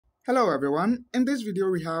Hello everyone, in this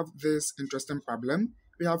video we have this interesting problem.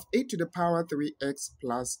 We have a to the power 3x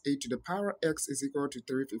plus a to the power x is equal to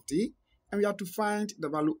 350, and we have to find the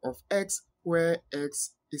value of x where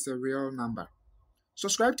x is a real number.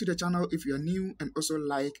 Subscribe to the channel if you are new and also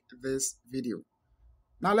like this video.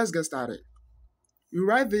 Now let's get started. We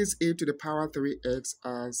write this a to the power 3x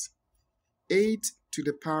as 8 to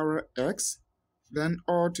the power x, then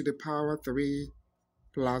all to the power 3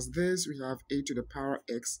 plus this, we have a to the power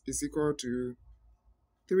x is equal to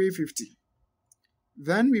 350.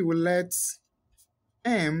 Then we will let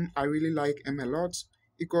m, I really like m a lot,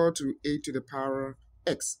 equal to a to the power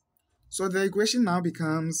x. So the equation now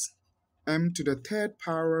becomes m to the third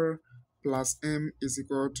power plus m is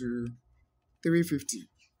equal to 350.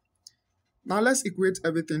 Now let's equate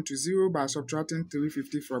everything to 0 by subtracting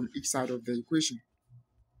 350 from each side of the equation,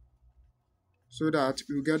 so that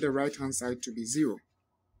we'll get the right hand side to be 0.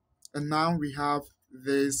 And now we have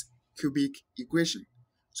this cubic equation.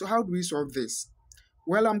 So how do we solve this?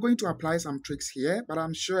 Well, I'm going to apply some tricks here, but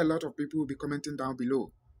I'm sure a lot of people will be commenting down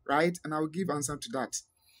below, right? And I'll give answer to that.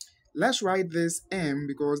 Let's write this m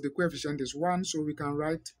because the coefficient is 1, so we can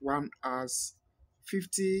write 1 as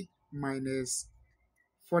 50 minus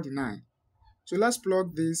 49. So let's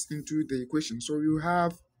plug this into the equation. So you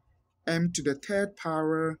have m to the third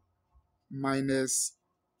power minus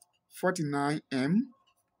 49m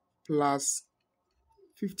plus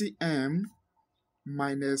 50m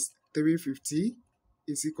minus 350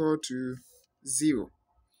 is equal to 0.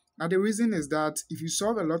 Now the reason is that if you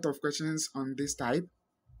solve a lot of questions on this type,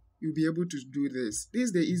 you'll be able to do this. This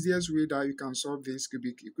is the easiest way that you can solve this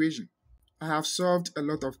cubic equation. I have solved a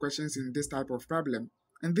lot of questions in this type of problem,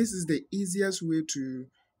 and this is the easiest way to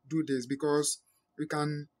do this because we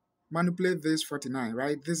can manipulate this 49,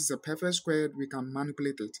 right? This is a perfect square, we can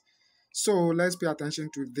manipulate it. So let's pay attention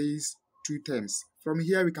to these two terms. From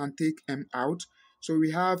here we can take m out. So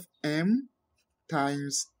we have m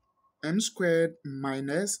times m squared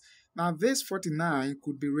minus, now this 49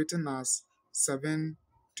 could be written as 7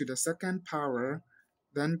 to the second power,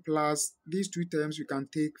 then plus these two terms we can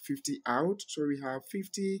take 50 out. So we have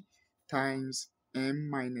 50 times m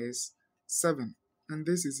minus 7, and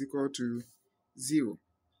this is equal to 0.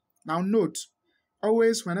 Now note,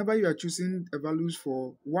 always whenever you are choosing values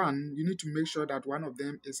for 1, you need to make sure that one of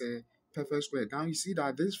them is a perfect square. Now you see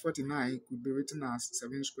that this 49 could be written as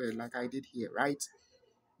 7 squared like I did here, right?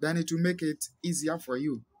 Then it will make it easier for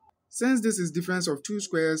you. Since this is difference of two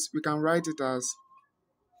squares, we can write it as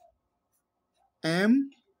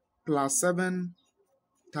m plus 7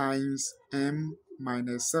 times m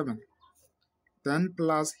minus 7. Then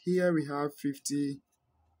plus here we have 50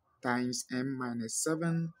 times m minus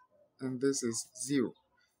 7, and this is 0.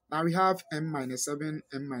 Now we have m minus 7,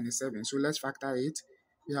 m minus 7. So let's factor it.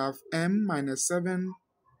 We have m minus 7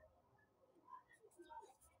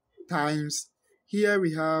 times, here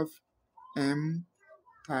we have m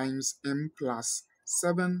times m plus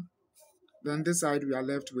 7. Then this side we are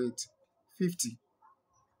left with 50.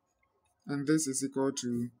 And this is equal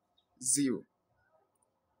to 0.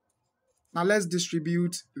 Now let's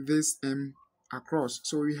distribute this m across.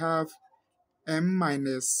 So we have m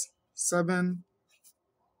minus 7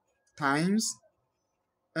 times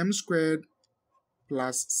m squared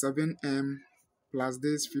plus 7m plus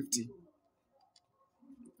this 50.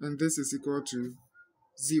 And this is equal to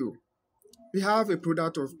 0. We have a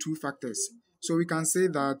product of two factors. So we can say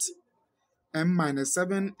that m minus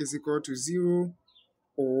 7 is equal to 0,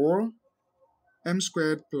 or m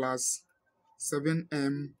squared plus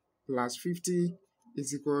 7m plus 50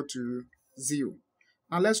 is equal to 0.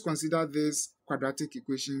 Now let's consider this quadratic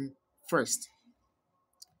equation first.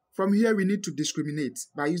 From here we need to discriminate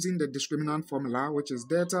by using the discriminant formula, which is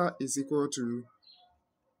delta is equal to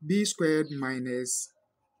b squared minus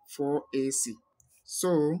 4ac.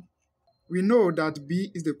 So we know that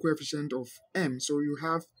b is the coefficient of m, so you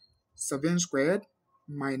have 7 squared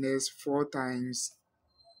minus 4 times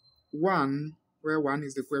 1, where 1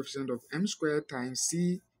 is the coefficient of m squared, times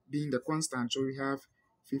c being the constant, so we have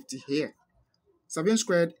 50 here. 7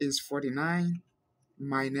 squared is 49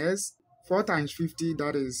 minus 4 times 50,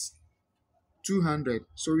 that is 200.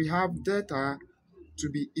 So we have delta to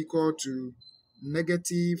be equal to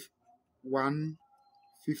negative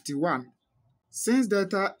 151. Since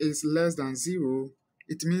delta is less than 0,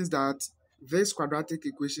 it means that this quadratic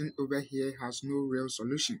equation over here has no real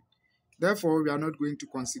solution. Therefore, we are not going to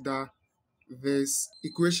consider this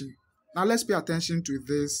equation. Now let's pay attention to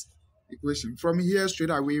this equation. From here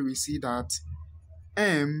straight away we see that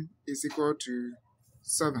m is equal to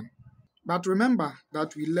 7. But remember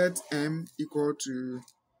that we let m equal to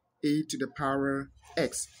a to the power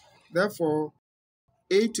x. Therefore,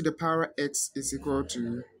 8 to the power x is equal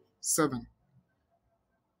to 7.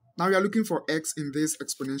 Now we are looking for x in this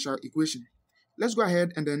exponential equation. Let's go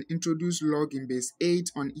ahead and then introduce log in base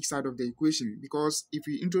 8 on each side of the equation, because if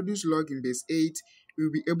we introduce log in base 8,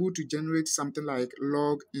 we'll be able to generate something like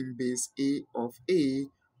log in base a of a,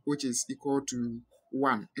 which is equal to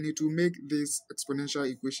 1. And it will make this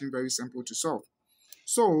exponential equation very simple to solve.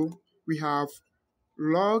 So we have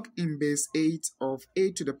log in base 8 of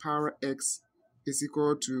a to the power x is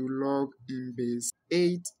equal to log in base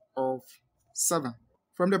 8 of 7.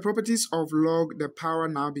 From the properties of log, the power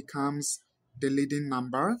now becomes the leading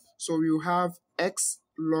number. So we will have x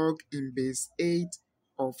log in base 8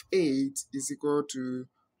 of 8 is equal to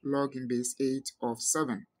log in base 8 of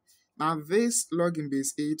 7. Now this log in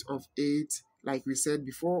base 8 of 8, like we said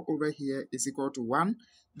before over here, is equal to 1.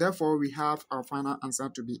 Therefore, we have our final answer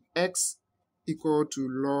to be x equal to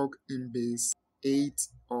log in base 8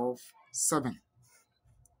 of 7.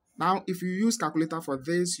 Now, if you use calculator for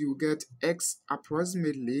this, you get x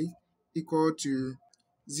approximately equal to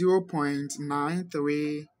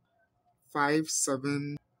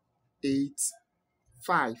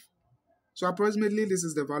 0.935785. So approximately this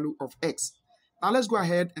is the value of x. Now let's go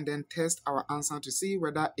ahead and then test our answer to see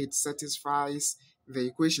whether it satisfies the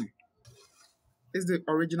equation. It's the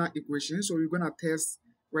original equation, so we're going to test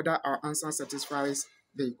whether our answer satisfies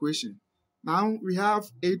the equation. Now we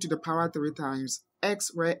have a to the power 3 times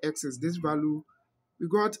x, where x is this value. We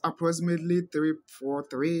got approximately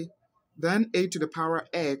 343. Then a to the power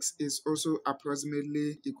x is also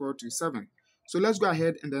approximately equal to 7. So let's go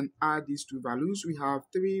ahead and then add these two values. We have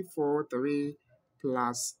 343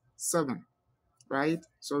 plus 7, right?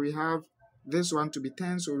 So we have this one to be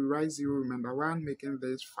 10, so we write 0, remember 1, making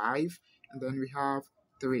this 5, and then we have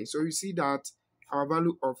 3. So you see that our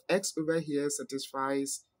value of x over here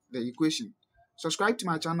satisfies the equation. Subscribe to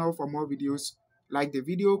my channel for more videos. Like the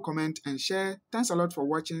video, comment, and share. Thanks a lot for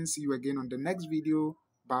watching. See you again on the next video.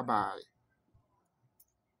 Bye-bye.